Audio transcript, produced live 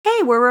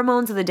Hey, we're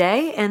Ramones of the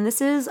Day, and this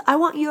is I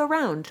Want You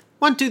Around.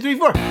 1, 2, 3,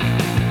 4.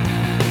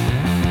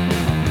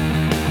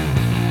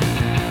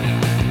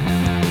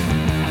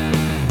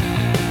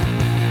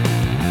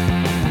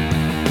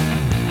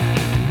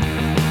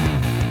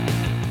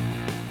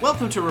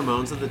 Welcome to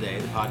Ramones of the Day,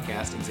 the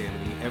podcast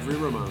examining every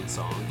Ramones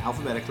song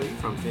alphabetically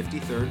from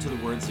 53rd to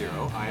the word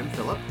 0. I am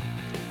Philip.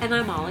 And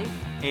I'm Molly.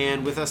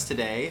 And with us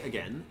today,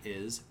 again,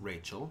 is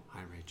Rachel.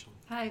 Hi, Rachel.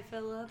 Hi,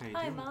 Philip. How you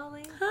Hi, doing?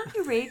 Molly.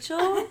 Hi,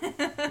 Rachel.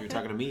 You're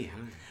talking to me,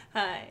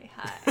 Hi.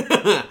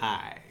 huh?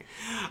 Hi.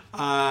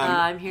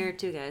 I'm here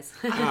too, guys.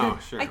 Oh,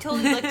 sure. I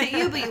totally looked at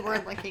you, but you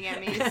weren't looking at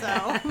me,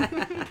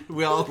 so.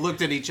 We all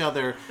looked at each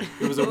other.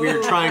 It was a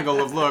weird triangle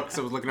of looks.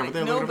 I was looking over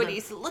there. looking over there.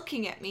 Nobody's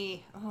looking at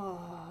me. Oh.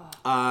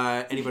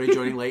 Anybody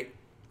joining late?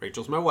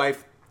 Rachel's my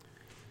wife.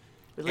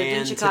 We lived in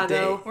And Chicago.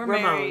 today- We're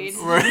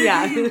Ramones. married.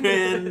 Yeah.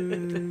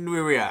 And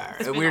here we are.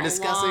 It's And been we're a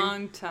discussing.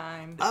 long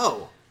time.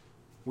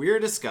 We're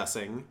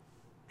discussing.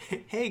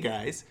 Hey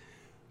guys,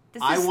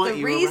 This I is want the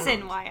you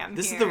reason around. why I'm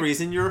This here. is the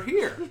reason you're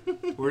here.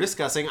 We're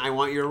discussing I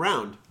Want You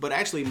Around. But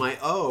actually, my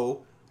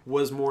O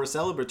was more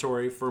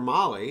celebratory for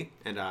Molly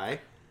and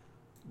I.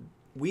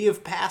 We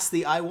have passed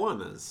the I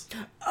Wannas.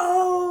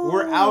 Oh!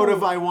 We're out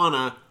of I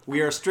Wanna. We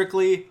are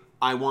strictly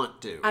I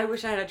Want To. I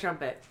wish I had a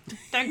trumpet.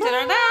 Dun,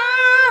 dun, dun,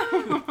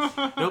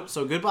 dun. Nope.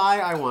 So goodbye,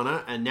 I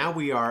Wanna. And now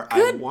we are I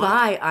Want.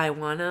 Goodbye, I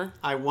wanna.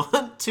 I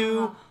Want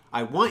To.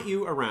 I Want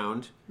You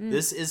Around.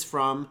 This is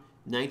from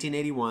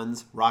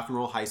 1981's Rock and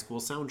Roll High School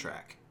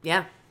soundtrack.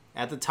 Yeah.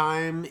 At the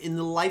time, in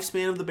the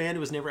lifespan of the band, it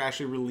was never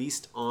actually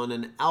released on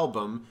an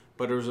album,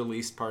 but it was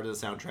released part of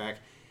the soundtrack.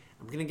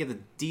 I'm going to get the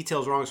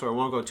details wrong, so I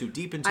won't go too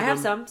deep into I them. have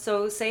some,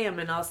 so say them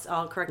and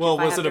I'll correct you Well,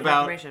 if I was have it different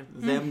about information.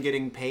 them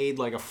getting paid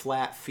like a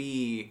flat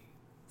fee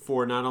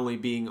for not only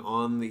being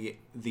on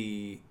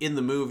the in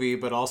the movie,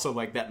 but also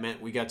like that meant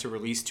we got to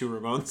release 2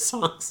 Ramones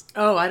songs?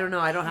 Oh, I don't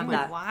know. I don't have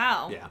that.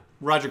 Wow. Yeah.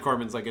 Roger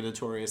Corman's like a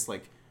notorious,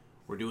 like,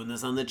 we're doing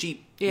this on the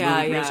cheap. Yeah,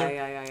 movie yeah, producer.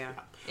 yeah.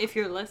 If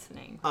you're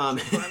listening.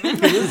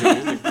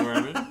 Music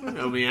Corman.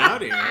 Help me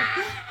out here.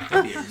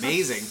 That'd be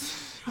amazing.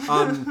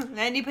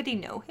 Anybody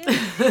know him?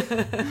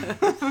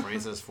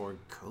 Francis Ford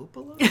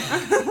Coppola?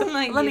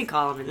 Like, Let me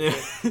call him and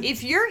see.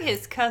 if you're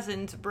his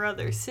cousin's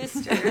brother,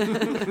 sister,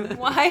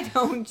 why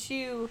don't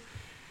you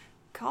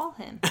call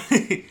him?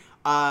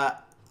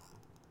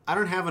 I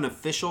don't have an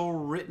official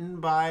written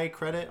by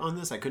credit on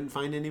this. I couldn't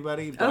find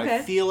anybody, but I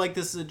Okay. feel like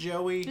this is a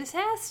Joey. This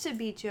has to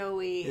be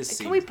Joey. This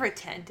Can we seems-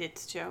 pretend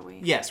it's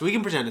Joey? Yes, we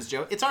can pretend it's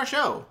Joe. It's our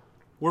show.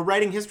 We're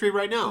writing history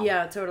right now.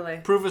 Yeah,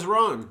 totally. Prove us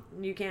wrong.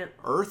 You can't.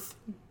 Earth?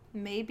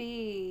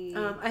 Maybe.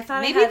 I thought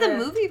I maybe had the a-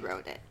 movie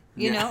wrote it.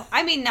 You Yeah. know,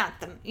 I mean, not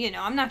the. You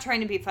know, I'm not trying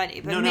to be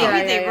funny, but No, no. maybe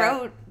Yeah, they yeah,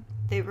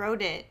 yeah.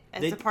 wrote it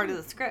as They- a part of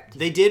the script.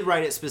 They did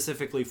write it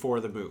specifically for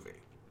the movie.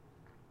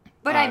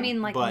 But I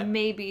mean, like but-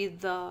 maybe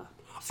the.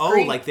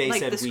 Like they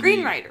said the we-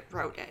 screenwriter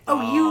wrote it.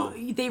 Oh,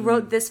 they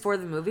wrote this for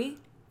the movie?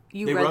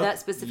 You They read wrote- that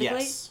specifically?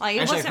 Yes. Like it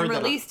Actually, I wasn't heard that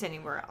on- released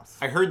anywhere else.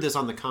 I heard this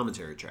on the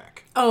commentary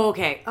track. Oh,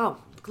 okay. Oh,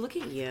 look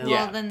at you. Yeah.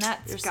 Well, then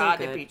that's You're so got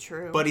to good. be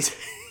true. But he's...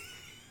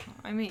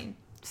 I mean,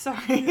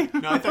 sorry.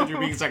 No, I thought you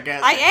were being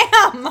sarcastic. I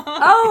am.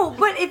 Oh,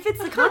 but if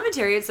it's the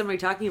commentary, it's somebody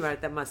talking about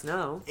it that must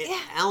know.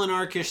 Alan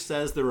Arkish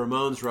says the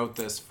Ramones wrote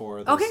this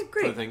for this Okay,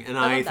 great. for the thing, and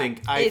I love I that.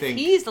 think if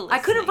he's listening. I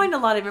couldn't find a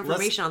lot of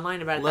information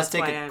online about it. let's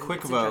That's take why a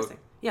quick it's vote. interesting.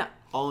 Yeah.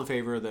 all in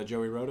favor that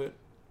Joey wrote it.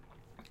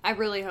 I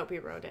really hope he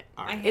wrote it.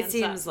 All My right. It hands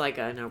seems up. like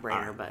a no-brainer,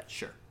 All right, but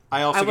sure.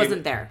 I also I gave wasn't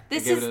it- there.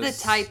 This gave is it a the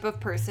s- type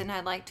of person I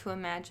like to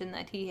imagine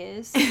that he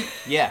is.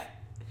 Yeah,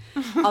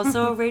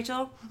 Also,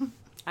 Rachel,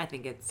 I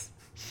think it's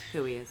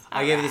who he is.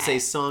 I gave it a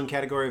song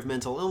category of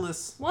mental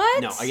illness.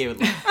 What? No, I gave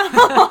it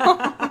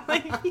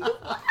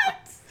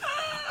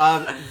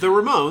love. The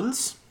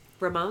Ramones,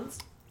 Ramones?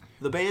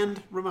 the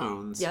band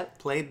Ramones, Yep.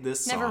 played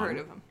this song. Never heard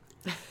of him.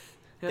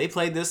 They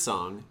played this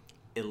song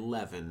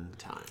 11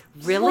 times.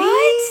 Really?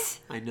 What?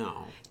 I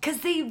know. Because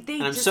they And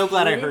I'm just so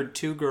glad I hated- heard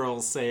 2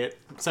 girls say it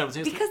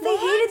simultaneously. Because they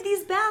hated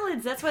these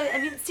ballads. That's why, I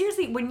mean,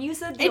 seriously, when you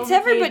said they It's only played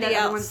everybody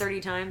that other one else.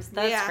 30 times,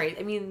 that's Yeah. great.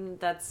 I mean,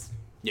 that's...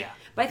 Yeah.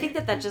 But I think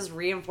that's just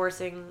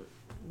reinforcing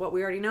what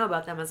we already know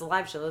about them as a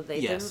live show that they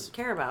Yes. didn't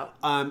care about.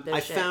 I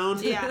shit.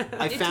 found... Yeah.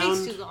 I it found...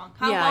 takes too long.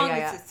 How long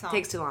is this song?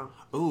 Takes too long.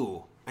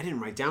 Ooh, I didn't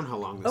write down how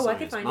long this Oh, I song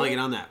could is. find I'll it. get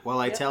on that. Well,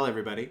 I Yep. tell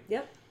everybody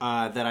Yep.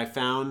 that I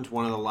found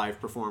one of the live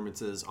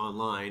performances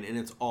online, and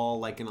it's all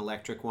like an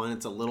electric one.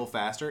 It's a little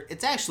faster.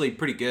 It's actually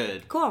pretty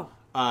good. Cool.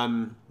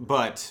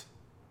 But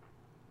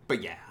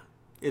yeah,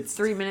 it's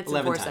 3 minutes and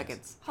 11 4 times.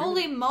 seconds.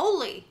 Holy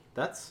moly.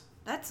 That's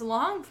That's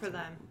long for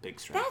them. big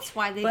stretch. That's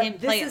why they But didn't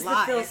this play is it the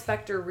live. Phil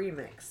Spector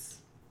remix.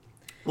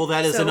 Well,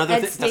 that is So another.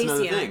 Ed That's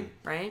another Stasium, thing.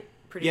 right?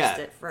 Produced Yeah.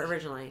 it for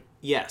originally.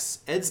 Yes,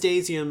 Ed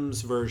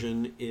Stasium's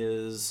version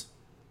is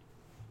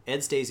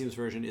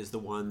the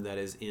one that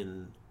is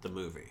in the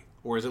movie,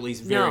 or is at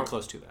least very No.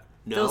 close to that.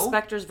 No, Phil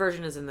Spector's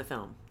version is in the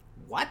film.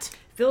 what?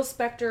 Phil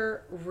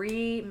Spector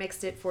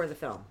remixed it for the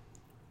film.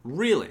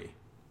 Really?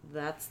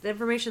 That's the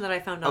information that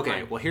I found Okay.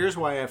 online. Well, here's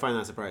why I find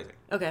that surprising.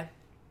 Okay.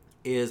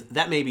 Is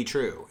that may be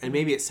true, and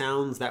maybe it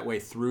sounds that way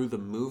through the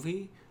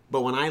movie,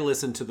 But when I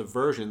listen to the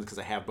versions, because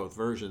I have both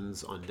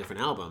versions on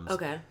different albums,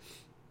 Okay.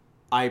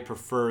 I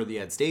prefer the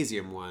Ed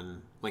Stasium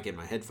one, like in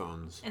my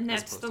headphones. And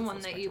as that's opposed the to one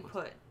Phil that Spector you one.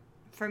 put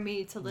for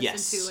me to listen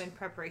Yes. to in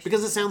preparation.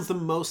 Because it for sounds this.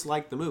 the most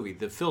like the movie.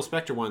 The Phil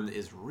Spector one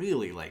is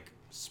really like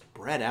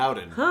spread out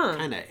and Huh.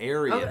 kind of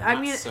airy. Oh, and I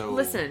not mean, so...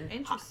 listen.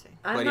 Interesting.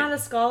 I'm But not yeah. a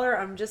scholar.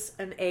 I'm just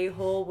an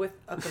a-hole with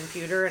a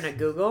computer and a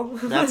Google.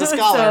 That's a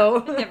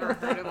scholar. So, Never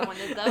heard of one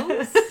of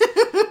those.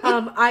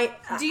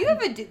 Do you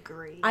have a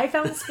degree? I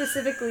found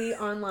specifically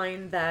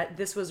online that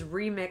this was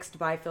remixed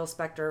by Phil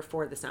Spector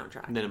for the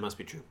soundtrack. Then it must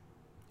be true.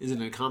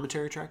 Isn't it a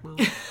commentary track,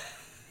 Molly?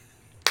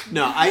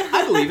 No,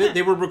 I believe it.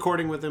 They were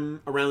recording with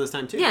him around this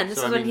time too. Yeah, and this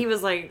So, is I when mean, he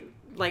was like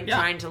Yeah.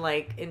 trying to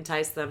like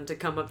entice them to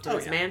come up to Oh,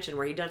 his yeah. mansion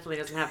where he definitely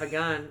doesn't have a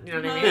gun.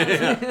 You know what I mean?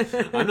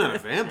 Yeah. I'm not a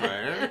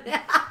vampire.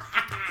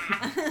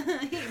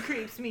 He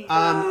creeps me.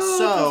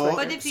 So,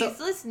 but if so- he's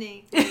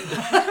listening,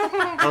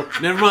 oh,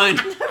 never mind.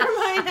 never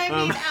mind. I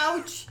mean,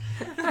 ouch.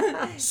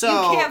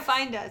 So You can't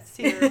find us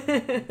here.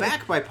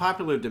 back by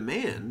popular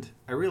demand,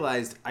 I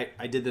realized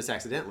I did this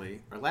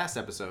accidentally. Our last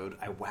episode,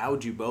 I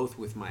wowed you both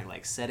with my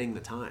like setting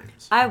the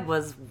times. I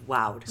was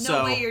wowed. No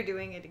So- way you're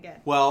doing it again.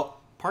 Well,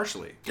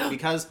 partially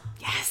because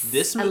Yes.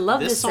 this I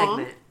love this this song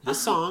segment.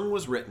 this song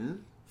was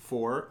written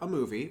for a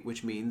movie,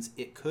 which means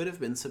it could have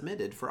been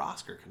submitted for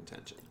Oscar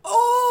contention.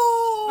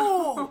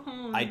 Oh!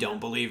 I don't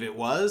believe it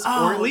was,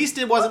 or at least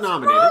it wasn't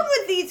nominated. What's wrong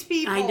with these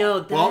people? I know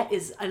that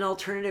is Well, an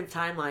alternative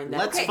timeline. That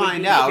let's would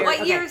find be out. very- What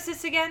okay. year is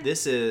this again?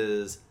 This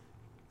is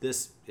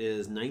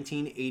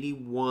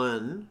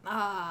 1981.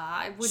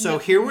 I wouldn't. So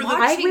have here been were the-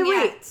 watching wait.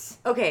 yet.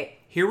 Okay.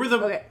 Here were the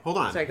Okay. hold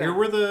on. Sorry, go Here on.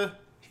 were the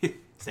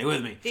stay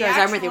with me. The Sorry, I'm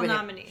actual with you, with you.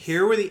 nominees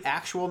Here were the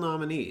actual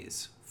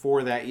nominees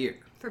for that year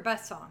for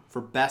best song,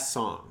 for best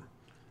song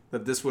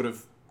that this would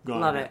have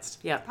gone Love against.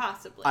 it. Yeah.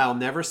 possibly I'll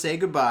Never Say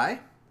Goodbye.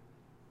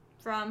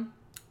 from.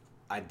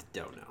 I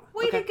don't know.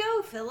 Way Okay. to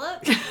go,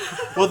 Philip.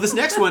 Well, this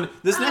next one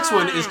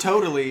is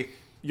totally.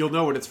 You'll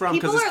know what it's from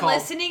People because it's are called.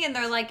 listening and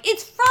they're like,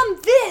 "It's from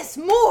this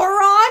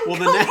moron." Well,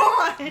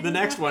 Come on. the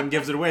next one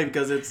gives it away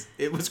because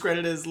it was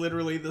credited as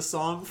literally the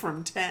song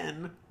from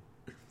 10.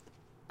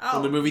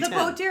 Oh, the movie the 10.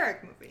 Bo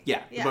Derek movie.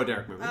 Yeah, the Bo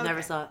Derek movie. Okay.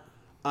 Never saw it.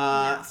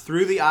 No.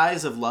 Through the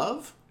Eyes of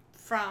Love.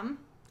 From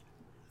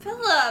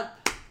Philip.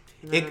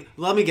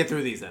 Let me get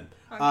through these then.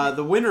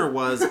 The winner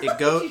was It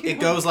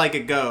Goes Like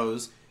It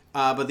Goes,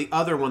 but the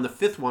other one, the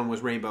fifth one, was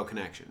Rainbow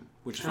Connection,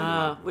 which is from the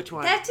one. Which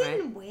one? That right?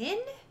 didn't win.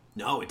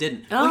 No, it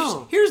didn't.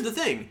 Oh. Which, here's the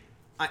thing,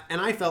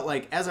 I felt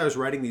like as I was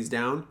writing these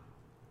down,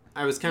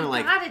 I was kind of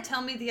like, How to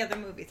tell me the other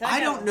movies?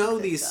 I gotta don't know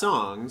look these this up.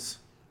 songs.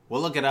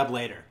 We'll look it up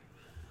later.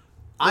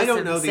 I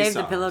don't know these Save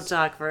songs. the pillow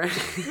talk for.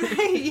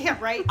 Yeah,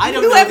 right. I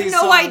don't you know have these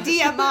no songs.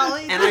 idea,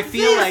 Molly. And I This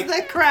feel is like-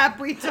 the crap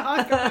we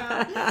talk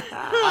about.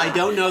 I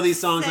don't know these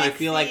songs, and I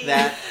feel like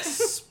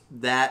Sexy.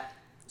 that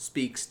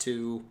speaks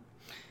to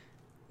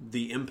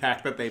the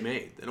impact that they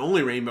made. And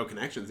only Rainbow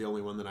Connection's the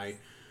only one that I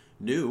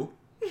knew.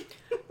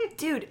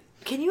 Dude,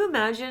 can you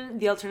imagine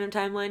the alternative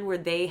timeline where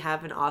they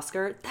have an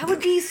Oscar? That would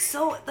be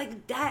so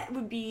that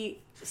would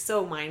be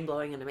so mind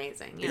blowing and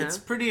amazing. You know? It's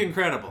pretty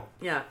incredible.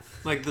 Yeah.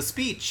 Like the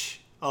speech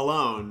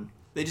alone,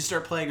 they just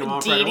start playing them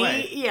off right Dee Dee,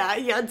 away.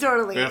 yeah,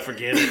 totally. Yeah,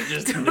 forget it.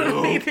 Just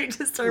Totally, no. they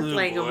just start Oh,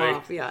 playing them boy.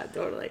 off. Yeah,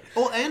 totally.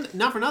 Well, and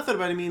not for nothing,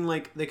 but I mean,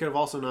 like, they could have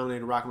also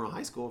nominated Rock and Roll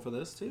High School for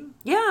this, too.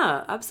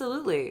 Yeah,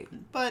 absolutely.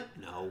 But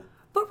no.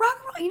 But Rock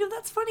and Roll,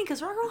 that's funny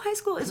because Rock and Roll High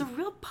School is a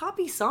real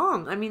poppy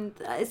song. I mean,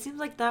 it seems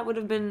like that would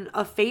have been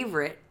a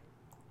favorite.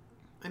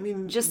 I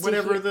mean, Just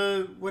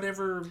to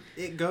whatever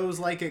It Goes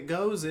Like It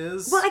Goes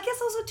is. Well, I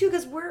guess also too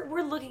because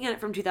we're looking at it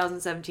from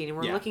 2017 and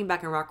we're Yeah. looking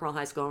back at Rock and Roll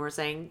High School and we're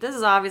saying this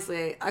is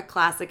obviously a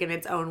classic in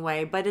its own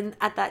way, but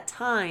at that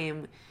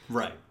time,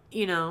 Right.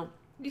 you know,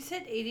 You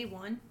said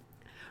 81.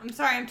 I'm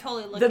sorry, I'm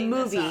totally the looking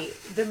movie,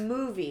 this up. the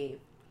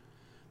movie.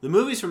 The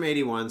movie's from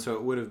 81, so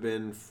it would have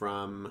been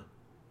from...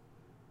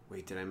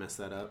 Wait, did I mess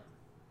that up?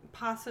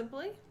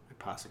 Possibly. I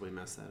possibly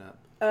messed that up.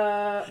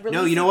 Released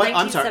No, you know in what?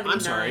 I'm sorry.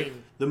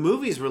 1979. The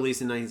movie's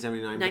released in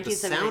 1979, but the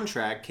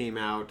 1979. soundtrack came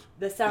out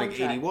The soundtrack. like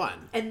 81.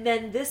 And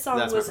then this song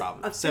That's my was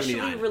problem. officially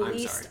 79, I'm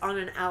released sorry. on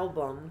an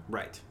album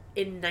Right.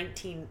 in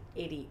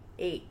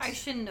 1988. I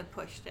shouldn't have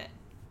pushed it.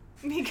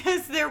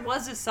 Because there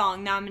was a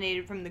song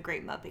nominated from The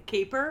Great Muppet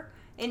Caper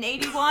in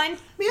 81. Man,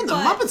 the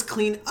but- Muppets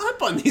clean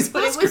up on these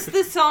But it Oscars. was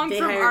the song They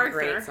from hired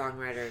great Arthur.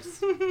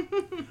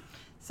 songwriters.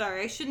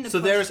 Sorry, I shouldn't have So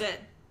pushed there's... it.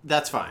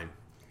 That's fine.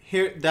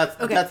 Here, that's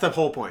Okay. the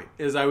whole point.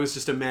 Is I was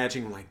just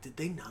imagining, like, did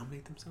they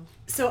nominate themselves?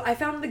 So I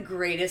found the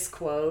greatest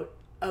quote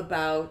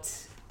about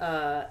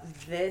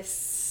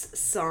this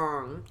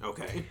song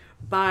Okay.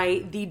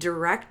 by the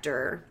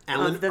director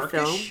Alan of the Arkish?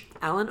 film,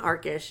 Alan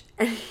Arkish,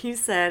 and he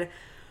said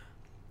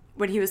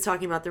when he was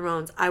talking about the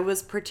Ramones, I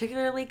was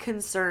particularly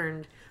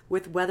concerned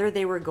with whether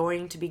they were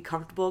going to be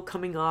comfortable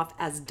coming off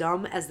as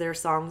dumb as their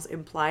songs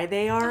imply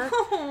they are,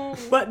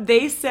 but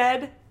they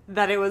said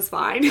that it was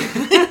fine. You're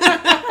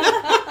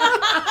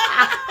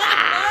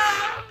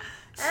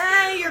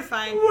fine.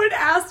 fine. when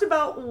asked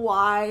about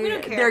why We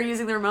don't care. they're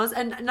using the Ramones,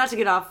 and not to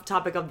get off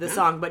topic of the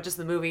song, but just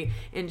the movie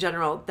in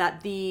general,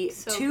 that the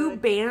So two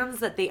good. bands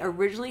that they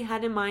originally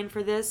had in mind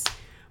for this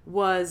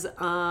was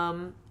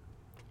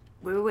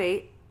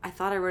wait, I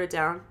thought I wrote it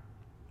down,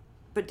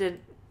 but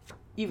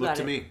you've Look got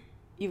to it. me.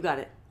 You've got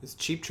it. It's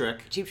Cheap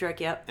Trick Cheap Trick,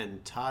 yep.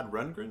 and Todd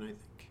Rundgren, I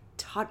think.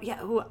 Todd, yeah.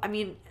 Who? I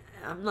mean,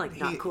 I'm like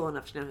not He- cool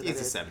enough to know who He's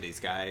that a is.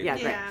 '70s guy. Yeah.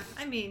 Yeah,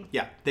 I mean,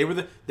 Yeah, they were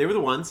the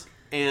ones,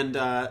 and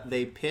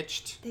they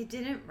pitched. they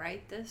didn't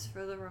write this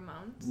for the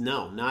Ramones.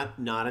 No,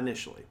 not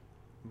initially,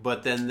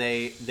 but then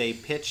they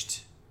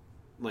pitched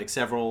like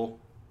several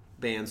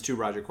bands to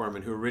Roger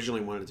Corman, who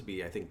originally wanted it to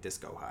be, I think,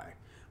 Disco High,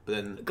 but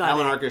then Got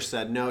Alan it. Arkish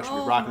said no, it should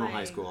be Rock and Roll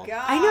High School.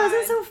 God. I know, isn't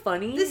that so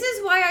funny? This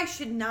is why I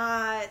should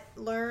not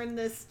learn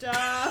this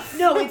stuff.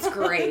 No, it's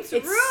great.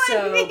 It's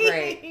so ruining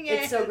great.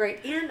 It's so it.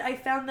 great. And I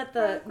found that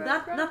the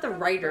not the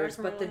writers,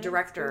 but the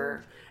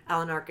director,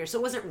 Alan Arkish. So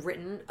it wasn't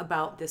written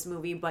about this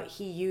movie, but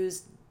he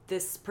used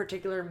this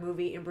particular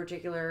movie in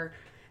particular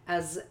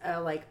as a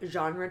like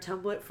genre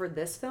template for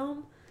this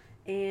film.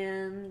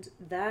 And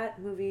that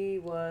movie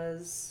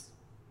was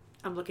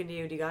I'm looking to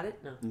you. Do you got it?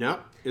 No. No,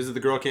 is it The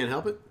Girl Can't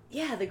Help It?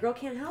 Yeah, The Girl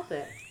Can't Help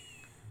It.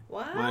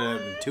 What?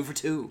 2 for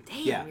 2. Damn,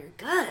 Yeah, you're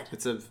good.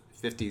 it's a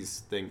 '50s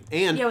thing,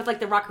 and Yeah, with like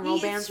the rock and roll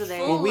He's bands where they.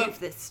 full we- of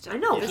this stuff. I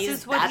know. This he's-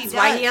 is what that's he does.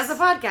 why he has a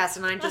podcast,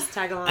 and I just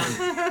tag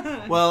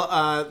along.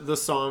 well, the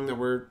song that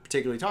we're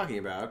particularly talking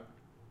about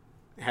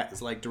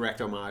has like direct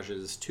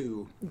homages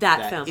to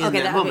That film. in Okay,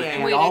 that that- moment, okay, and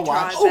yeah, we Way all to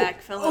draw watched. it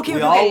back, Philip. okay, We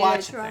okay, all yeah,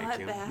 watched. draw Thank it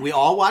you. back. We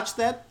all watched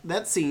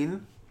that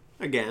scene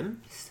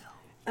again.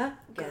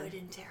 Good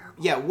and terrible.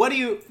 Yeah. What do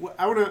you?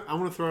 I want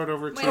to throw it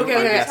over to Wait, our okay,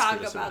 okay. guest talk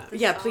for just a about minute.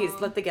 this. Yeah, please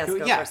let the guests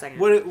go Yeah. for a second.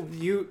 What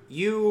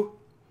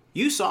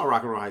you saw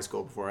Rock and Roll High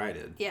School before I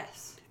did,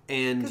 Yes.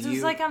 and Because you it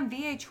was like on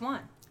VH1.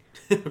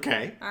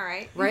 okay, All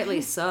right.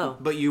 Rightly so.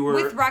 but you were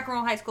With Rock and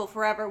Roll High School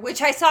Forever,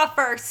 which I saw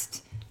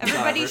first.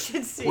 Everybody first?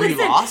 should see. Were you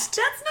lost?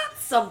 That's not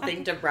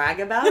something to brag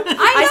about.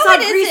 I saw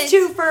know it Grease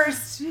isn't. 2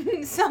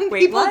 first. Some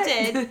Wait, people what?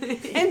 did.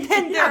 And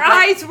then their Yeah, but-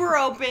 eyes were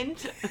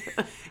opened.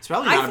 It's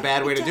probably not a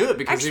bad way to do it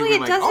because Actually, you'd it be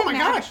like, doesn't oh my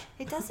matter. gosh.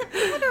 It doesn't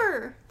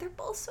matter. They're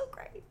both so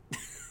great.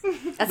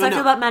 That's But how I no.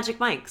 feel about Magic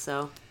Mike,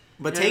 so.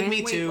 But You know take what I me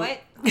mean? Wait,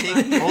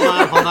 to.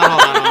 what? Hold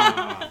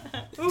on.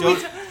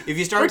 Don't, if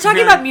you start We're talking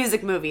comparing- about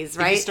music movies,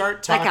 right? If you start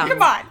That talking, counts.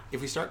 Come on.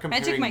 If we start Magic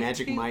comparing Mike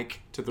Magic too. Mike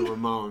to the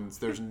Ramones,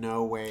 there's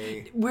no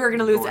way. We're going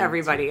to lose going to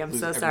everybody. I'm lose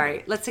so everybody.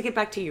 sorry. Let's take it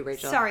back to you,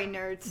 Rachel. Sorry,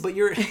 nerds. But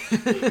you're.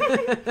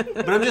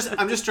 But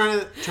I'm just trying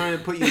to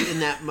put you in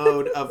that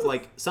mode of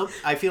like some.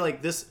 I feel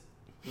like this.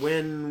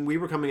 When we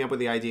were coming up with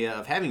the idea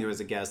of having you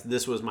as a guest,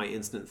 this was my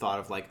instant thought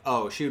of like,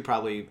 oh, she would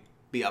probably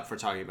be up for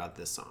talking about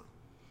this song,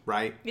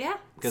 right? Yeah.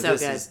 Because So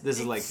this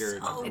is like your.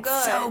 so It's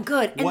good. so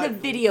good. And What- the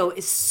video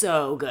is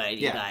so good, you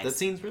Yeah, guys. that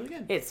scene's really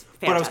good. It's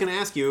But I was fantastic. going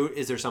to ask you,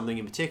 is there something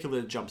in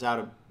particular that jumps out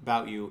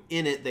about you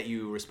in it that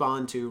you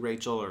respond to,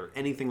 Rachel, or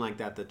anything like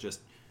that that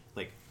just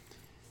like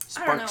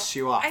I don't know. sparks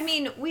you off? I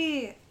mean,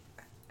 we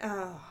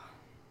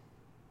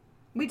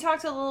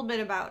talked a little bit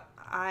about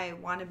I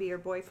Want to Be Your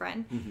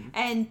Boyfriend,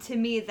 and to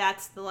me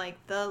that's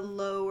the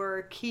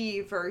lower key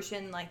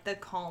version, like the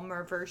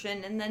calmer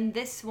version, and then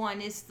this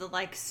one is the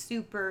like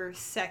super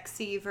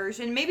sexy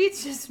version. Maybe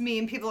it's just me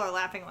and people are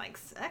laughing like,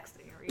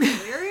 sexy, are you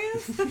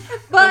serious?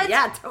 But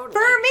Yeah, totally.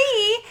 for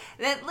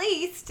me at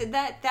least,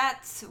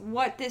 that's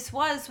what this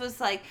was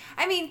like.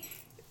 I mean,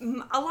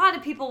 a lot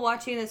of people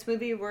watching this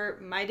movie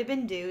might have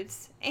been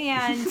dudes,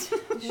 and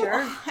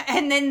Sure.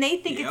 and then they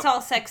think Yep. it's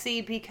all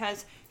sexy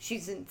because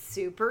she's in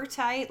super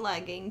tight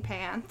legging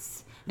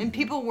pants, and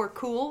people were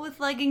cool with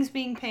leggings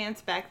being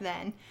pants back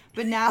then,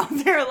 but now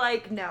they're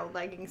like, no,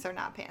 leggings are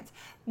not pants,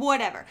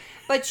 whatever.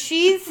 But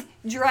she's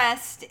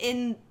dressed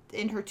in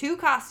her two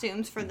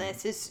costumes for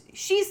this.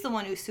 She's the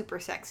one who's super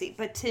sexy,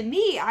 but to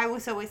me, I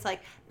was always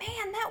like,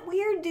 man, that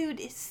weird dude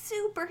is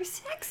super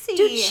sexy.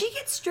 Dude, she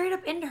gets straight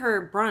up into her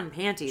bra and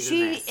panties in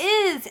She this.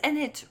 is, and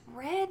it's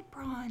red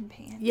bra and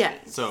panties. Yeah.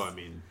 so, I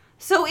mean,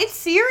 So it's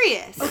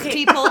serious,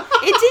 people.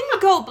 It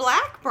didn't go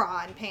black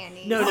bra and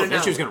panties. No, I no,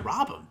 thought she was going to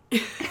rob him.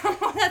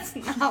 That's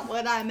not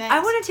what I meant. I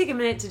want to take a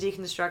minute to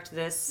deconstruct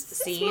this Is this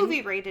scene.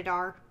 movie rated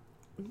R?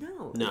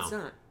 No, No. it's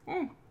not.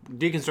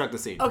 Deconstruct the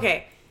scene.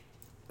 Okay,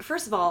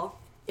 first of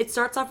all, it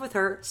starts off with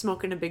her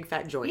smoking a big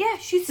fat joint. Yeah,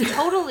 she's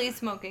totally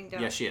smoking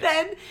dope. Yeah, she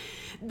is.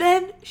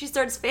 Then she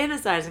starts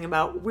fantasizing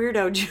about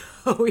weirdo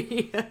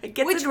Joey.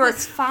 Gets Which into her,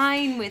 was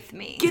fine with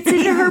me. gets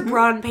into her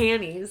bra and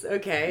panties.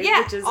 Okay,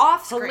 Yeah, which is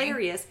off screen.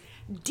 hilarious.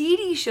 Dee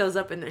Dee shows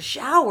up in the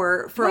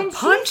shower for when a she's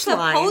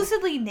punchline,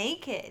 supposedly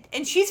naked,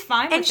 and she's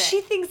fine with and it.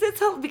 she thinks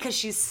it's because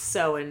she's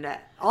so into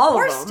all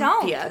or of them.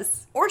 stoned.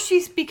 Yes, Or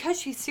she's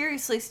because she's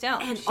seriously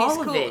stoned. and she's all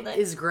cool of it with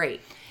is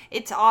great.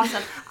 It's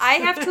awesome. I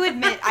have to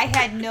admit, I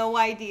had no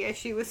idea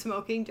she was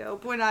smoking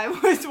dope when I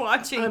was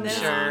watching I'm this.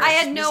 sure. I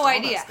had She no missed all that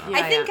idea. stuff. Yeah,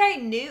 I think yeah. I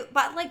knew,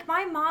 but like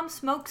my mom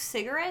smokes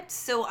cigarettes,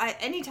 so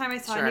anytime I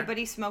saw Sure.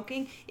 anybody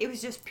smoking, it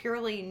was just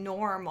purely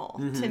normal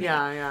to me.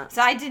 Yeah, yeah.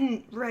 So I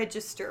didn't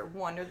register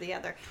one or the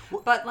other.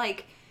 But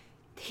like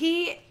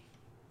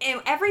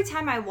every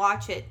time I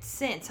watch it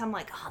since, I'm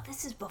like, oh,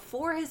 this is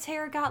before his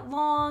hair got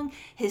long.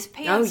 His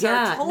pants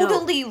yeah. are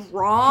totally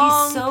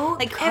wrong. He's so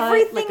like cut,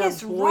 everything like a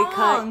is boy cut.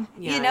 wrong.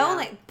 Yeah, you know, yeah.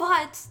 like,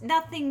 but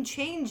nothing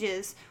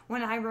changes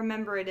when I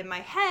remember it in my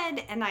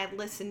head and I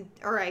listen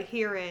or I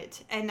hear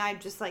it and I'm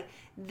just like,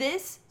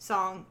 this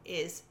song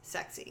is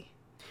sexy.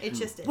 It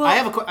just is. Well, I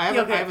have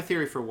okay. a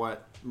theory for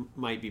what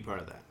might be part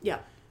of that. Yeah.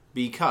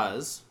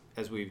 Because,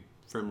 as we've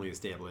firmly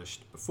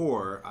established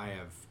before, I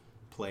have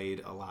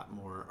played a lot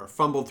more, or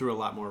fumbled through a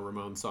lot more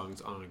Ramones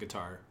songs on a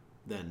guitar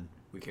than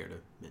we care to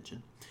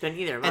mention. Than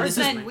either of And us.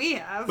 this is- Then we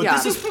have. But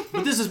Yeah.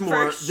 this is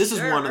more. For This is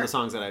one of sure. the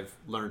songs that I've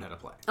learned how to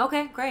play,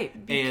 Okay, great.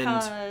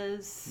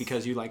 and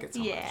because you like it so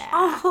much. Yeah.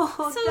 Oh,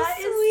 So that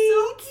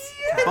is sweet.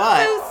 so cute.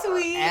 But So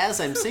sweet. as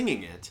I'm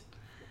singing it,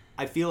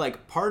 I feel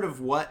like part of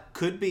what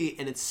could be,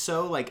 and it's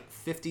so like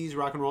 50s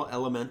rock and roll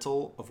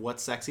elemental of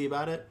what's sexy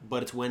about it,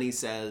 but it's when he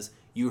says,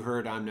 "You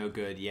heard I'm no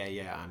good,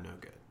 yeah, I'm no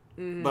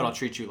good, but I'll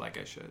treat you like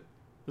I should."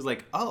 It's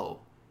like, oh,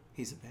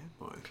 he's a bad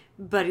boy.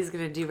 But he's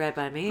gonna do right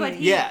by me. But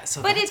Yeah,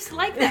 so but that's it's cool.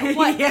 like that.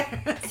 What?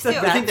 yeah. So So-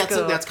 I think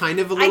cool. that's kind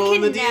of a I little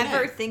in can the DNA.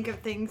 never think of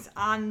things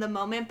on the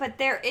moment, but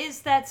there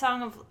is that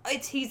song of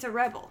he's a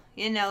rebel,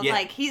 you know, Yeah.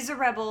 like he's a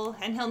rebel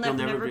and he'll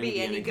never be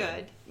any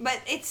good. good.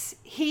 But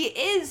he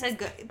is a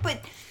good.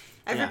 But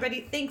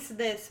everybody thinks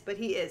this, but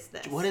he is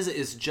this. What is it?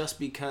 Is just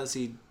because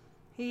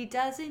He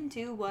doesn't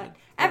do what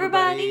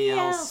everybody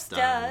else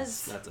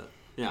does. That's it.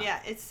 Yeah. Yeah,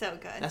 it's so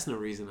good. That's no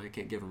reason I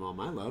can't give him all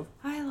my love.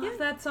 I love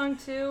that song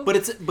too. But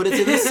it's in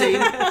the same.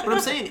 But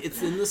I'm saying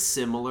it's in the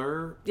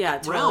similar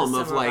totally realm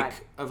of similar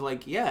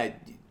like yeah,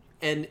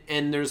 and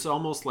there's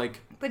almost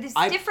like. But it's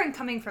I- different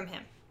coming from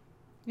him.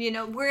 You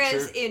know,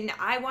 whereas Sure. in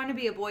I want to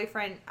be a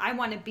boyfriend, I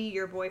want to be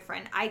your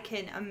boyfriend, I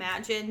can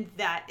imagine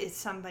that is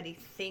somebody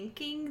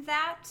thinking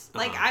that.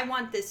 Like, Uh-huh. I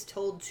want this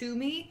told to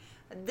me.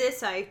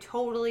 This I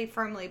totally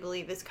firmly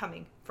believe is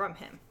coming from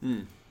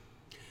him.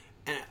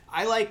 And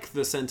I like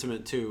the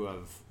sentiment too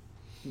of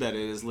that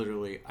it is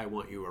literally I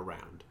want you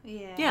around.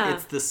 Yeah. Yeah.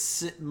 It's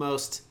the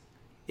most.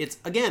 It's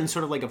again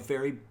sort of like a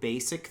very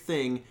basic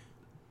thing,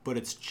 but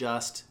it's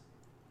just.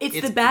 It's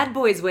It's- the bad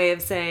boy's way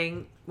of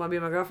saying, "Want to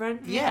be my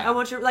girlfriend?" Yeah. I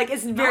want you. Like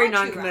it's very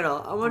want you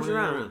non-committal. I want you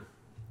around. around.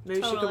 Maybe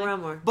you should come Totally.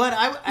 around more. But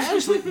I would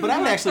actually Totally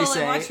want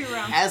say, you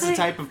around. as the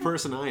type of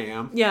person I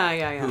am,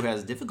 Yeah. who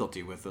has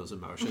difficulty with those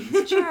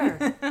emotions, Sure.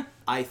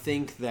 I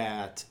think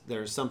that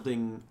there's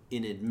something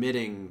in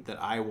admitting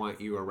that I want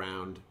you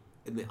around,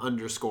 and the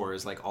underscore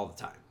is like all the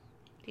time.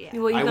 Yeah.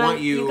 Well, I you want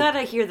you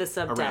gotta hear the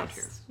subtext. around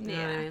here. You know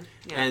what I mean?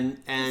 Yeah.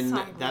 And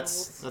Song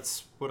that's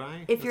rules. what I.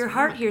 if that's your what I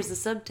heart like. hears the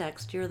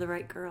subtext, you're the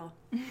right girl.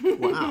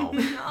 Wow.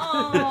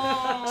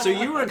 Oh. So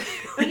you were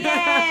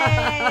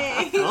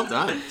Yay. well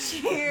done.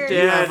 Cheers. You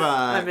have,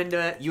 I'm into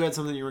it. You had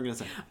something you were going to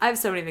say. I have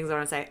so many things I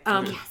want to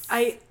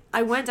say.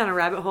 I went down a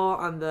rabbit hole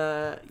on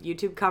the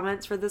YouTube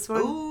comments for this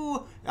one.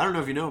 Ooh, I don't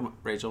know if you know,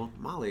 Rachel.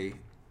 Molly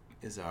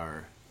is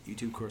our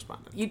YouTube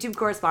correspondent. YouTube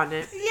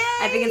correspondent. Yay!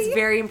 I think it's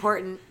very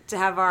important to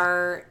have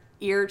our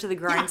ear to the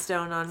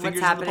grindstone on what's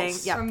Fingers on the happening.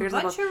 pulse. Yeah, From a fingers on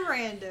the bunch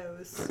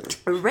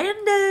pulse. of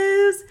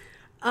randos. Randos.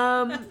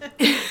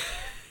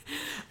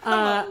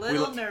 I'm a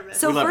little lo- nervous.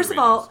 So We love first you, of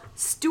all, randos.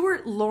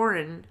 Stuart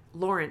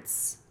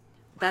Lawrence.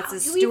 That's a you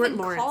Stuart even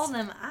Lawrence. call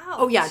them out.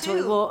 Oh yeah, too.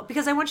 totally. Well,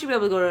 because I want you to be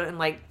able to go to and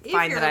like If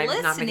find you're that I'm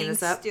listening, not making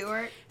this up.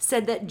 Stuart.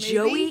 Said that maybe?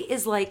 Joey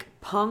is like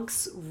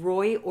Punk's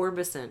Roy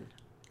Orbison.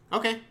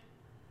 Okay.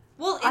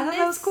 Well, I thought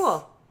that was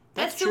cool.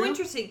 That's so true.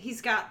 interesting.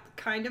 He's got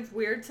kind of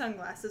weird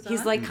sunglasses on.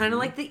 He's like kind of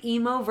like the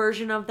emo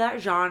version of that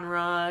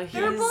genre. He's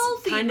They're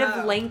both kind emo.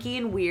 of lanky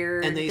and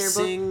weird. And they They're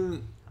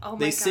sing. oh my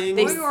they god, sing.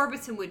 Roy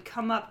Orbison would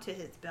come up to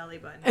his belly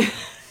button.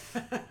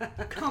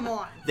 Come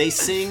on. They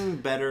sing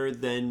better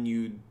than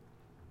you.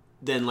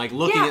 Than like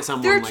looking Yeah, at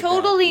someone. they're like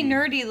totally that.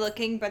 nerdy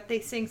looking, but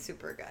they sing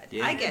super good.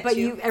 Yeah. I get But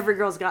you. every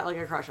girl's got like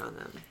a crush on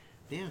them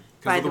Yeah. by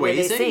Because of the way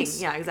he they sings.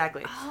 sing. Yeah,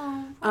 exactly.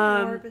 Oh, Roy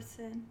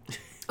Orbison.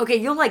 Okay,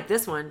 you'll like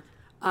this one.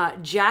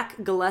 Jack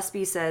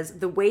Gillespie says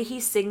the way he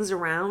sings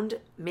around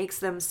makes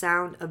them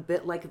sound a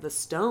bit like the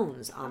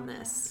Stones on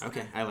this.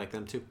 Okay, I like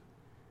them too.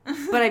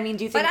 But I mean,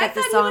 do you think But I that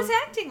the thought song? he was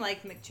acting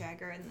like Mick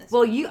Jagger in this.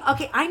 Well,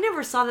 I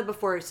never saw that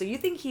before. So you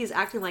think he's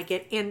acting like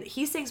it? And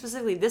he's saying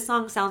specifically, this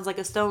song sounds like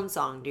a Stones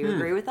song. Do you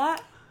agree with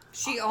that?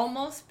 She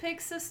almost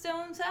picks a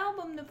Stones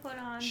album to put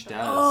on. She but-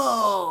 does.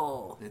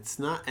 Oh, It's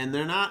not, and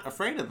they're not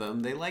afraid of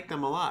them. They like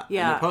them a lot.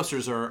 Yeah. And the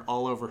posters are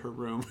all over her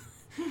room.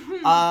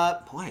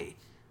 Boy,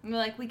 And we're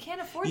like, we can't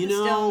afford you the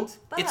know, Stones,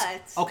 but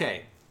it's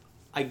okay.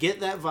 I get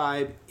that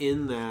vibe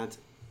in that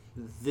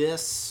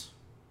this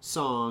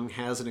song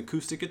has an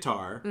acoustic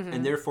guitar, Mm-hmm.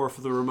 and therefore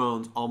for the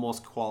Ramones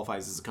almost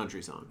qualifies as a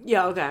country song.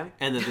 yeah, okay.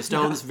 And that the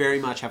Stones very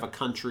much have a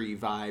country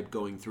vibe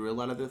going through a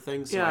lot of their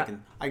things, so Yeah.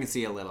 I can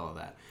see a little of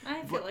that.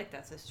 I feel like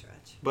that's a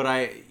stretch.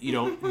 But you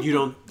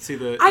don't see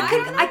the I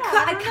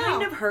don't kind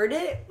know. of heard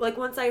it. Like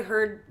once I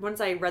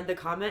read the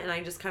comment, and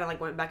I just kind of like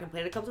went back and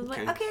played a couple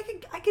times. Okay.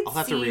 Like, I could I'll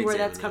have to see where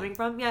that's re-examine coming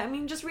from. Yeah, I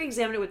mean, just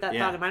re-examine it with that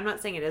Yeah. thought in mind. I'm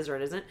not saying it is or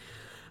it isn't.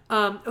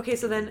 Okay,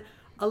 so then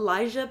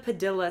Elijah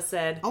Padilla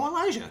said, Oh,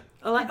 Elijah.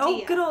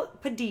 Padilla. good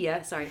old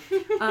Padilla, sorry.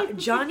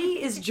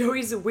 Johnny is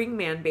Joey's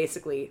wingman,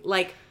 basically.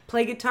 Like,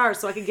 play guitar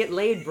so I can get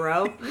laid,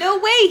 bro. No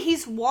way,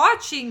 he's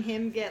watching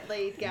him get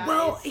laid, guys.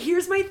 Well,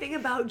 here's my thing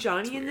about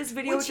Johnny in this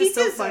video, Which which he is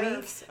so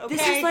deserves, funny.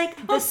 This okay? is like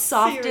the I'm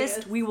softest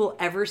serious. we will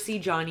ever see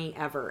Johnny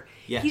ever.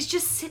 Yeah. He's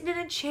just sitting in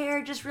a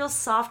chair, just real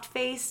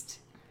soft-faced.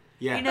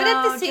 Yeah. You But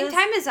at the No, same just-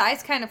 time, his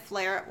eyes kind of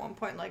flare at one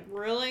point. Like,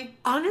 really?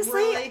 Honestly,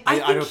 Really? I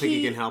think don't think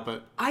he can help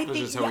it. I That's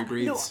think just how he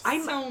breathes. No,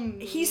 So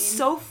mean. he's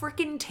so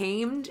freaking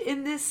tamed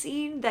in this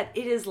scene that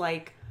it is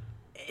like,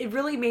 it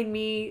really made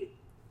me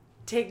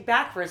take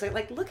back for a second.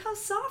 Like, look how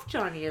soft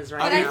Johnny is right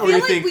But mean, I now. or feel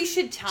you like think- we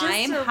should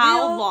time a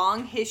how real-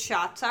 long his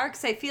shots are,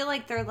 because I feel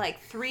like they're like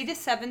 3 to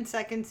 7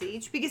 seconds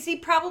each, because he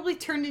probably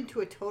turned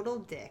into a total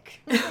dick.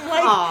 Like,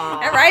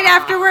 Aw. and right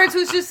afterwards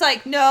was just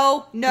like,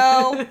 no,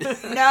 no,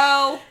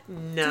 no,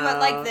 No, do it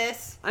like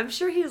this. I'm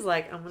sure he was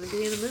like, I'm gonna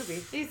be in a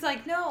movie. He's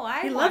like, no,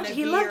 I He want loved to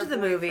he be loved your the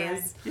boyfriend.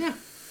 movies. Yeah.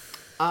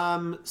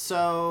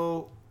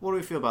 So what do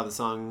we feel about the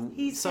song?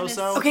 He's So.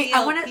 gonna Okay, I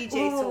Steal want PJ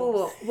to.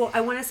 Souls. Well,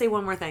 I want to say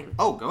one more thing.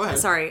 Oh, go ahead.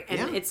 Sorry, and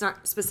Yeah. it's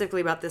not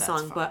specifically about this That's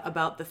song, fine. but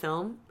about the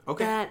film.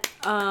 Okay. That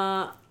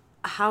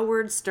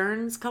Howard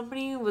Stern's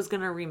company was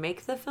gonna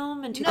remake the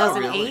film in No,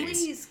 2008. really?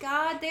 please,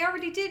 God, they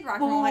already did Rock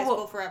and Roll Whoa, High whoa, whoa.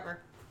 School Forever.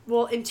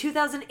 Well, in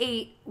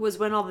 2008 was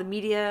when all the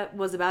media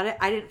was about it.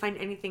 I didn't find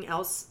anything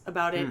else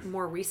about it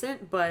more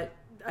recent, but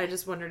I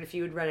just wondered if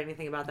you had read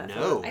anything about that No.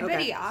 film. I Okay.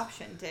 bet he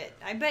optioned it.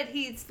 I bet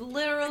he's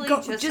literally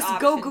Go, just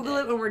go optioned Google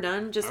it when we're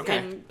done. Just Okay.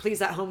 and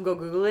please at home go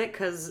Google it,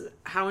 because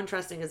how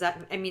interesting is that?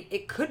 I mean,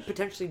 it could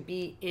potentially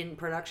be in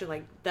production.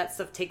 Like that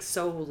stuff takes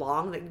so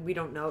long that we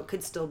don't know. It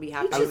could still be He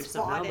happening. We just just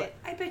don't bought know. it.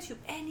 I bet you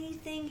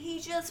anything. He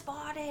just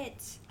bought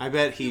it. I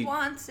bet He he.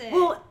 wants it.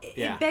 Well,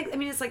 Yeah. it begs. I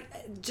mean, it's like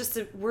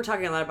we're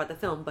talking a lot about the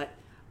film, but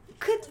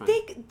could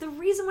they? The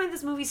reason why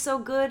this movie's so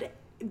good,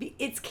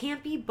 it's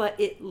campy, but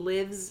it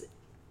lives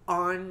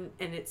on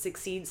and it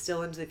succeeds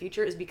still into the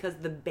future, is because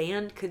the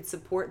band could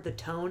support the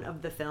tone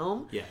of the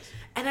film. Yes.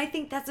 And I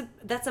think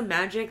that's a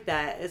magic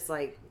that is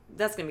like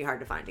that's gonna be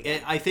hard to find again.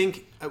 And I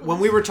think when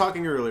we were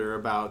talking earlier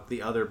about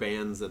the other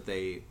bands that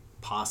they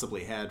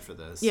possibly had for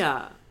this.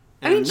 Yeah.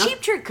 I And mean, no- Cheap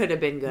Trick could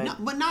have been good. No,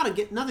 but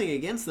nothing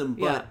against them.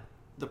 But Yeah.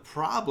 the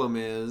problem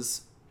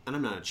is, and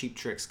I'm not a Cheap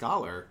Trick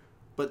scholar,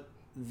 but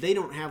they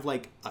don't have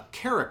like a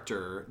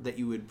character that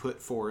you would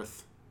put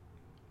forth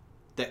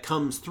that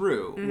comes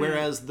through. Mm-hmm.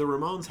 Whereas the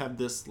Ramones have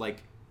this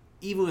like,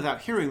 even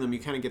without hearing them, you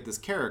kind of get this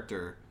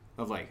character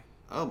of like,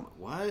 oh,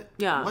 what?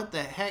 Yeah. What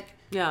the heck?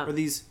 Yeah. Are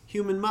these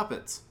human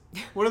Muppets?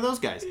 What are those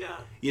guys? Yeah.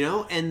 You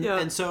know, and Yeah.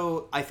 and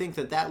so I think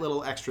that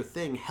little extra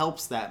thing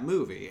helps that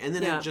movie, and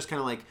then Yeah. it just kind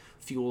of like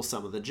fuels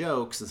some of the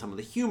jokes and some of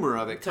the humor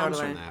of it comes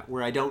Totally. from that.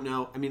 Where I don't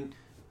know. I mean,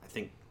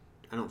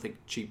 I don't think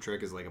Cheap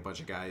Trick is like a bunch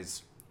of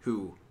guys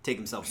who take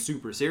themselves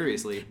super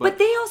seriously, But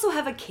they also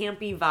have a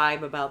campy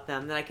vibe about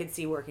them that I could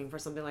see working for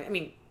something like. I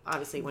mean,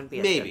 obviously it wouldn't be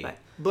as maybe, good,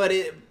 but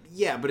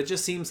it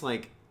just seems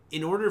like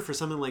in order for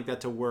something like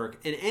that to work,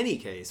 in any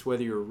case,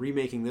 whether you're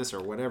remaking this or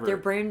whatever, but their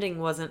branding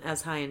wasn't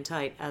as high and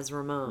tight as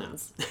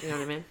Ramones. You know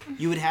what I mean?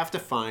 you would have to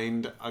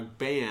find a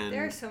band.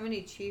 there are so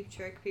many Cheap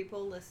Trick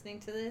people listening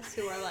to this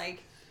who are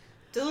like,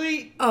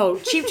 delete. Oh,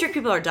 Cheap Trick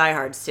people are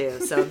diehards too,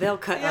 so they'll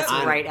cut us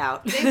I'm- right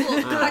out. They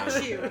will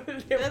cut you.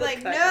 They're will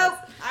like, cut nope.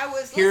 us. I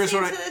was Here's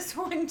listening what to I- this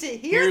one to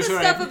hear Here's the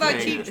what stuff I'm about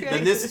saying. Cheap Trick.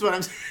 Then this is what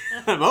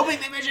I'm hoping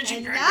they mention Cheap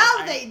and Trick.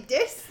 now they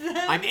diss them.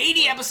 I'm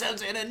 80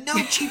 episodes in and no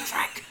Cheap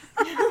Trick.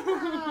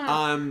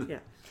 Yeah.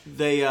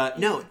 They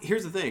no.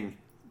 Here's the thing,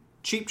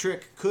 Cheap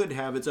Trick could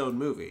have its own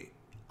movie.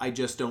 I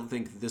just don't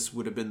think this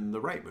would have been the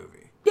right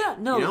movie. Yeah,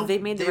 no, You know? they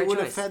made the they right would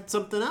choice. have had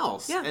something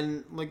else, Yeah.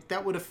 and like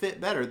that would have fit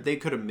better. They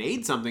could have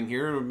made something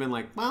here and have been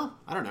like, well,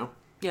 I don't know.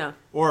 Yeah.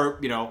 Or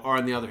or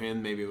on the other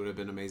hand, maybe it would have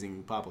been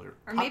amazing, popular.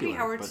 Or maybe popular,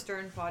 Howard but-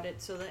 Stern bought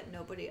it so that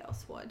nobody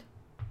else would.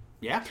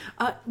 Yeah,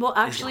 Well,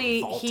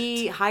 actually, vault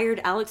he it. hired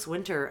Alex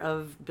Winter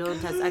of Bill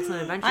and Ted's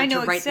Excellent Adventure I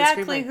know to write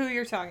exactly the screenplay. who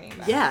you're talking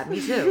about. Yeah, me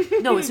too.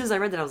 No, as soon as I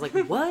read that, I was like,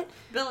 "What?"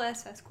 Bill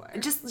S. Esquire.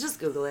 Just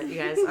Google it, you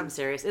guys. I'm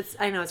serious.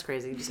 I know it's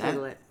crazy. Just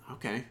Google it.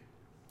 Okay.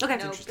 Okay.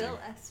 no, interesting. Bill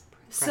S.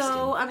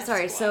 So I'm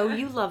sorry. So Esquire.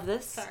 you love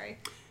this? Sorry.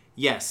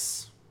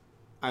 Yes,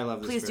 I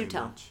love this. Please do very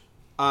tell. much.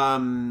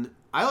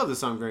 I love this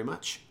song very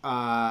much.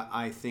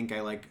 I think I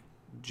like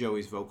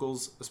Joey's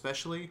vocals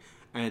especially,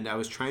 and I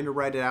was trying to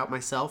write it out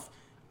myself.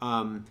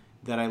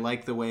 That I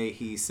like the way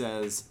he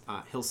says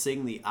he'll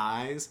sing the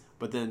eyes,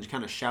 but then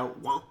kind of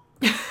shout "womp."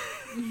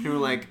 He'll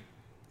like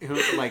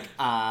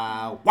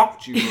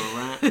 "womp you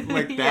around"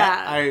 like that.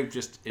 Yeah. I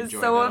just It's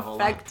enjoyed so that a whole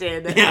lot.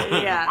 affected. Yeah.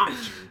 Yeah. "Womp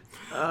you."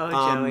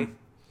 Oh, Joey.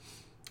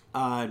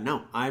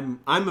 No, I'm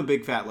a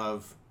big fat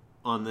love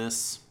on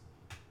this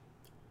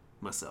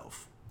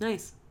myself.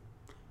 Nice.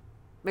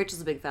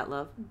 Rachel's a big fat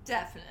love.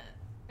 Definite.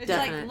 It's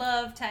Definite. like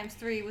love times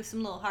 3 with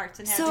some little hearts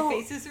and So,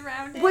 happy faces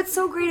around it. What's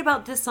so great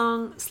about this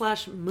song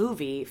 /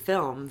 movie,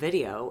 film,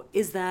 video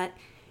is that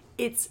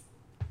it's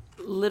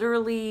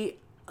literally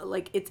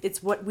like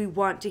it's what we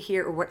want to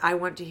hear or what I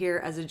want to hear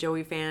as a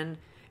Joey fan.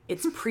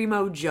 it's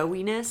primo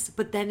Joey-ness,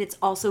 but then it's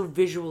also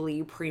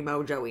visually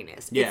primo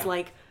Joey-ness. Yeah. It's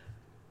like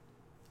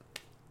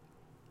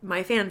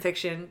my fan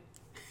fiction.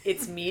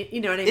 It's me,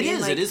 you know what I mean? It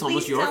is. Like, it is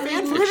almost please your tell me- fan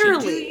fiction.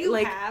 literally. Do you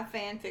like- have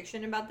fan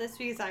fiction about this?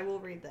 Because I will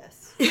read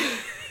this.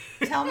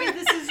 Tell me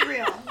this is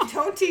real.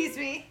 Don't tease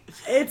me.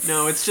 It's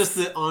No, it's just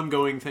the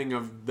ongoing thing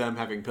of them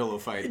having pillow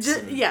fights.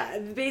 just, and- yeah.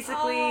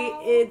 Basically,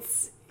 Oh.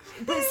 it's.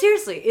 But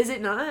seriously, is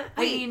it not? I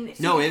Wait, mean,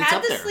 so No, you it's had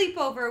up the there.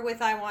 sleepover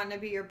with "I Want to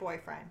Be Your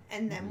Boyfriend,"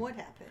 and then what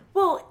happened?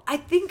 well, I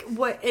think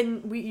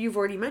you've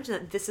already mentioned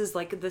that this is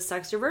like the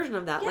sexier version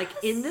of that. Like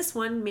in Yes. this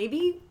one,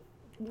 maybe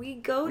we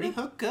go We to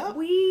hook up.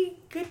 we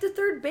get to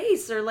third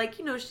base, or like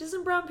she's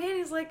in brown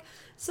panties. Like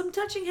some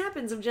touching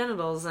happens of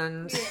genitals,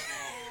 and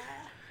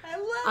I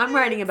love I'm it.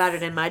 writing about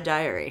it in my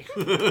diary.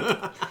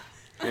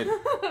 And-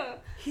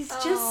 He's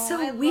Oh, just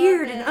so I love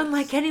weird and it.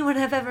 unlike anyone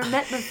I've ever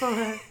met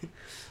before.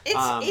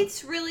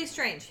 It's really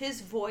strange.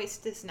 His voice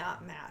does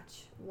not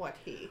match what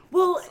he.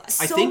 Well, looks like.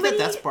 I so think many,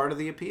 that's part of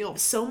the appeal.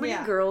 so many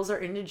Yeah. girls are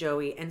into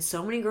Joey, and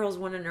so many girls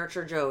want to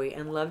nurture Joey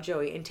and love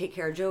Joey and take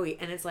care of Joey.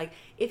 And it's like,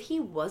 if he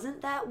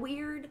wasn't that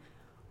weird,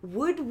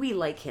 would we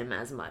like him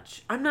as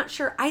much? I'm not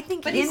sure. I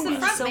think But him he's the being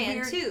front so man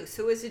weird. too.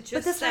 So is it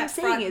But just that's what I'm that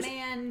saying front is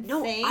man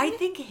no. thing? I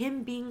think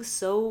him being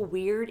so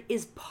weird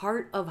is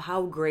part of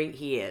how great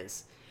he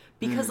is,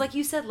 because like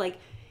you said, like.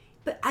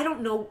 But I don't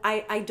know.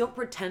 I don't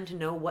pretend to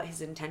know what his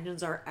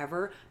intentions are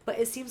ever. But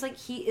it seems like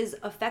he is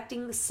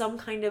affecting some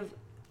kind of,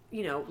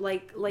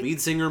 like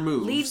Lead singer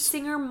moves. lead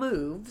singer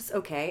moves,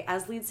 okay,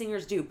 as lead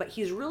singers do, but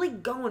he's really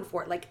going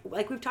for it. Like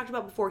we've talked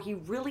about before, he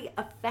really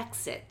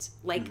affects it,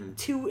 like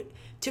to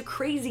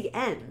crazy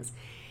ends.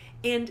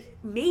 And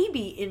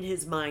maybe in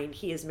his mind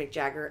he is Mick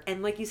Jagger,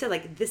 and like you said,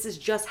 like this is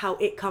just how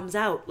it comes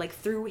out, like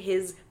through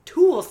his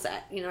tool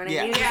set. You know what I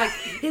Yeah. mean? Yeah.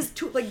 It's like his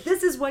tool, like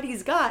this is what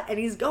he's got, and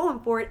he's going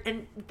for it,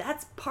 and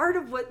that's part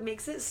of what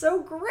makes it so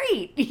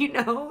great.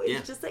 It's Yeah.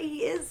 just that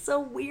he is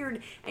so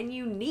weird and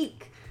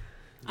unique.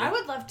 I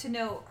would love to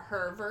know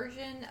her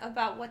version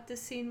about what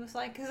this scene was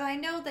like, because I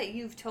know that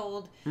you've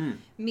told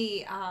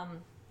me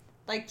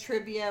like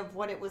trivia of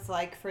what it was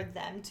like for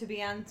them to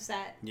be on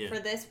set Yeah. for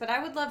this, but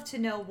I would love to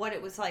know what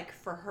it was like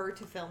for her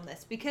to film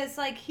this, because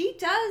like he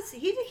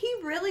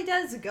really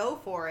does go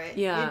for it.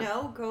 Yeah.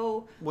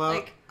 Go Well,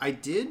 like I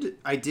did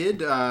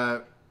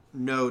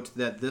note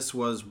that this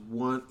was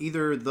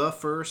either the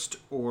first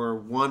or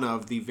one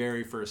of the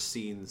very first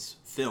scenes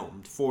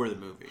filmed for the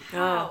movie.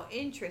 how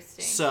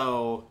interesting.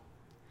 So,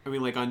 I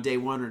mean, like on day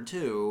 1 or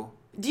 2.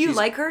 Do you she's-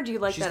 like her? Do you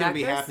like She's that gonna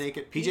actress? be half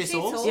naked. PJ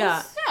Souls?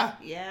 Yeah.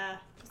 Yeah.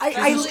 I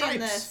Especially in Stripes.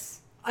 this.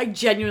 I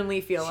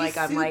genuinely feel like She's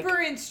I'm like super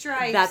in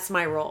stripes. that's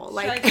my role.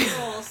 Like Stripes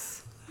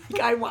rules.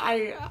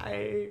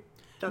 I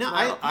don't No,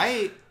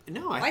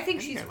 know. I think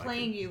she's I like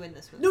playing it. you in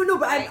this movie. No,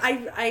 but right?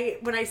 I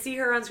when I see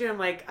her on screen, I'm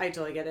like, I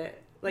totally get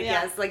it. Like,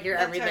 Yeah, yes, like you're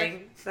that's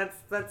everything.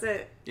 That's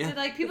it. Yeah. So,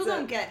 like people That's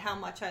don't it. get how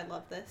much I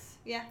love this.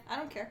 Yeah, I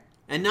don't care.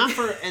 And not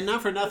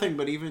for nothing,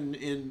 but even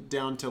in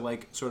down to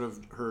like sort of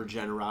her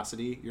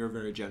generosity. You're a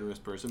very generous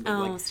person. But Oh,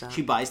 like stop.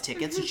 she buys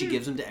tickets and she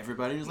gives them to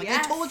everybody. And it's like,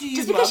 Yes. I told you you'd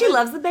Just love because she it.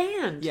 loves the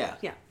band. Yeah.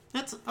 Yeah.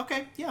 That's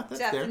okay. Yeah, that's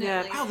Definitely.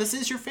 there. Yeah. Wow, this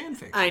is your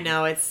fanfic. I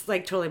know, it's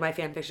like totally my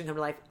fan fiction come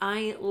to life.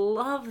 I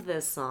love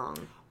this song.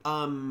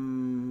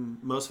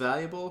 Most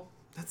valuable.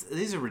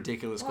 These are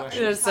ridiculous What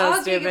questions. are you They're so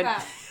talking stupid.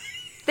 about?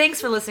 Thanks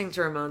for listening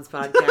to Ramon's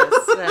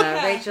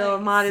podcast. Rachel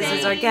Mottes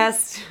is our Same.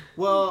 guest.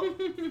 Well,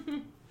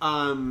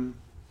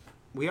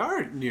 we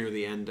are near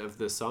the end of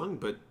this song,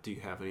 but do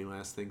you have any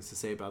last things to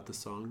say about the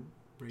song,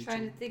 Rachel?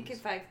 Trying to think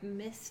if I've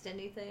missed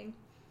anything.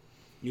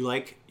 You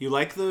like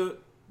the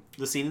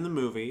scene in the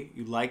movie.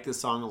 You like this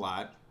song a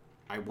lot.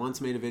 I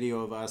once made a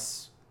video of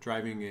us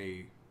driving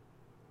a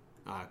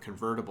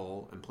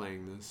convertible and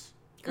playing this.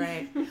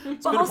 Great.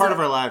 It's been a part of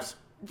our lives.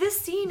 This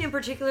scene in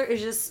particular is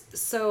just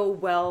so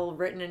well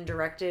written and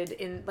directed,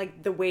 in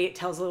like the way it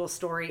tells a little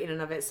story in and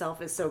of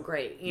itself is so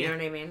great. You know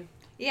what I mean?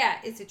 Yeah,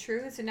 is it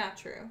true? Is it not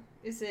true?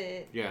 Is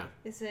it Yeah,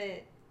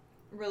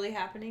 really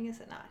happening? Is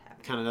it not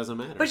happening? kind of doesn't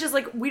matter. But it's just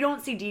like we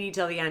don't see Dee Dee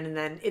till the end, and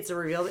then it's a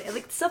reveal.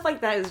 Like stuff like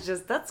that is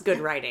just that's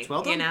good writing. It's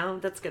well done. You know,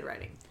 that's good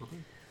writing.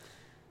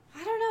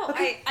 I don't know.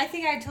 Okay. I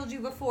think I told you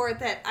before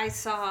that I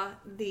saw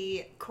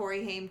the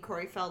Corey Haim,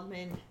 Corey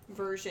Feldman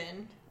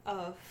version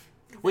of.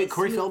 Wait, this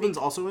Corey movie. Feldman's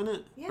also in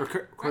it? Yeah. Or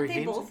Corey Aren't they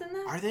Haim's both in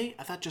that? Are they?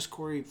 I thought just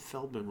Corey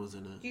Feldman was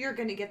in it. You're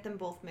gonna get them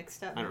both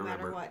mixed up I no don't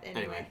matter remember. what.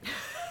 Anyway.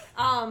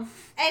 Anyway.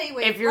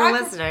 Anyway. If you're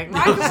listening.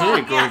 rock and roll,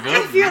 Sorry, Corey yeah,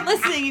 Feldman. if you're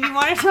listening and you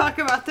want to talk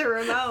about the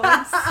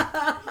Ramones.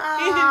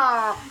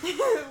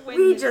 When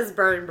We you- just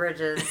burn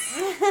bridges.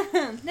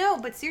 No,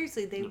 but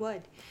seriously, they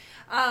would.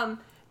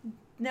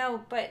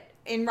 No, but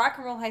in Rock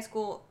and Roll High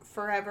School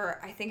Forever,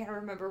 I think I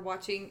remember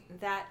watching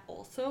that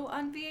also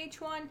on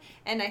VH1,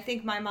 and I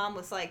think my mom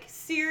was like,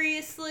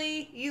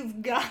 "Seriously,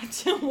 you've got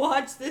to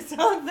watch this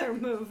other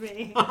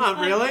movie."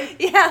 Really?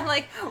 Yeah,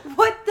 like,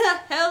 what the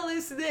hell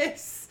is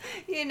this?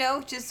 You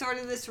know, just sort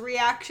of this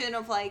reaction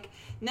of like,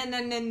 no,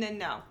 no, no, no,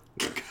 no.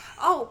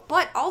 Oh,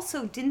 but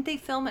also, didn't they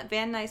film at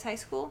Van Nuys High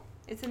School?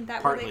 Isn't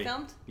that where Partly. they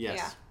filmed? Yes.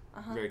 Yeah.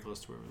 Uh-huh. Very close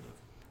to where we live.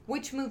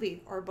 Which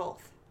movie or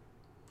both?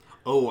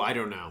 Oh, I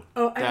don't know.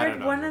 Oh, That I read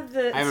don't one know. of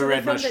the. I haven't so read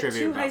they filmed much at trivia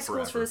two about high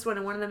schools for Forever. this one,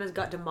 and one of them has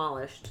got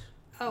demolished.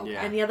 Oh,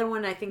 Yeah. And the other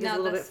one I think is No, a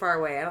little bit that's- far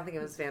away. I don't think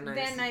it was Van Nuys.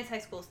 Van Nuys High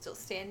School is still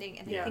standing,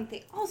 and Yeah. I think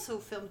they also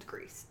filmed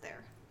Grease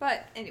there.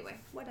 But anyway,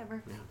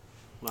 whatever. Yeah.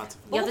 Lots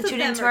of fun. You have Both to of tune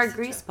them into are our such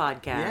Grease a-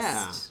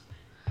 podcast.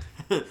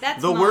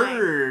 That's the mine.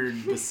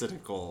 word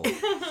cynical.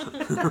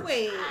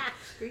 Wait.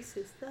 Grease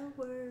is the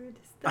word.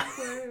 Is the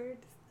word.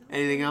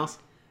 Anything else?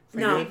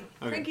 No. Okay.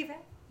 Frankie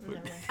Fat. Never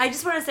mind. I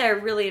just want to say I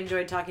really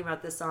enjoyed talking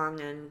about this song,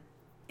 and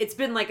it's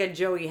been like a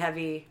Joey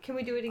heavy Can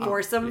we do it again?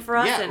 foursome for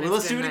us. Yeah, and well,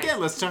 it's let's do been it nice. again.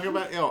 Let's talk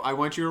about. I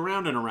want you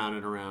around and around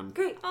and around.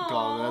 Great.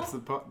 Aw.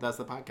 That's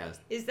the podcast.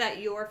 Is that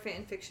your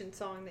fan fiction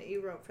song that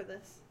you wrote for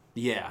this?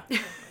 Yeah,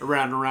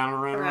 around and around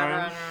and around and Around, around.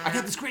 around, I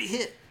got this great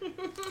hit.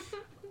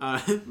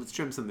 Let's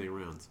trim some of the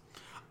rounds.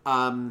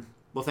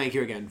 Well, thank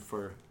you again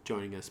for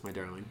joining us, my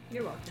darling.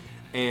 You're welcome.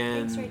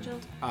 And Thanks, Rachel.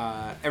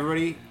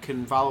 Everybody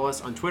can follow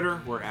us on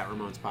Twitter. We're at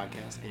Ramones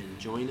Podcast, and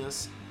join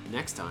us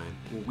next time.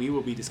 We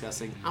will be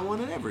discussing I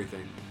Wanted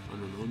Everything on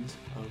Ramones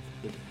of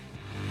the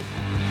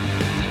Day.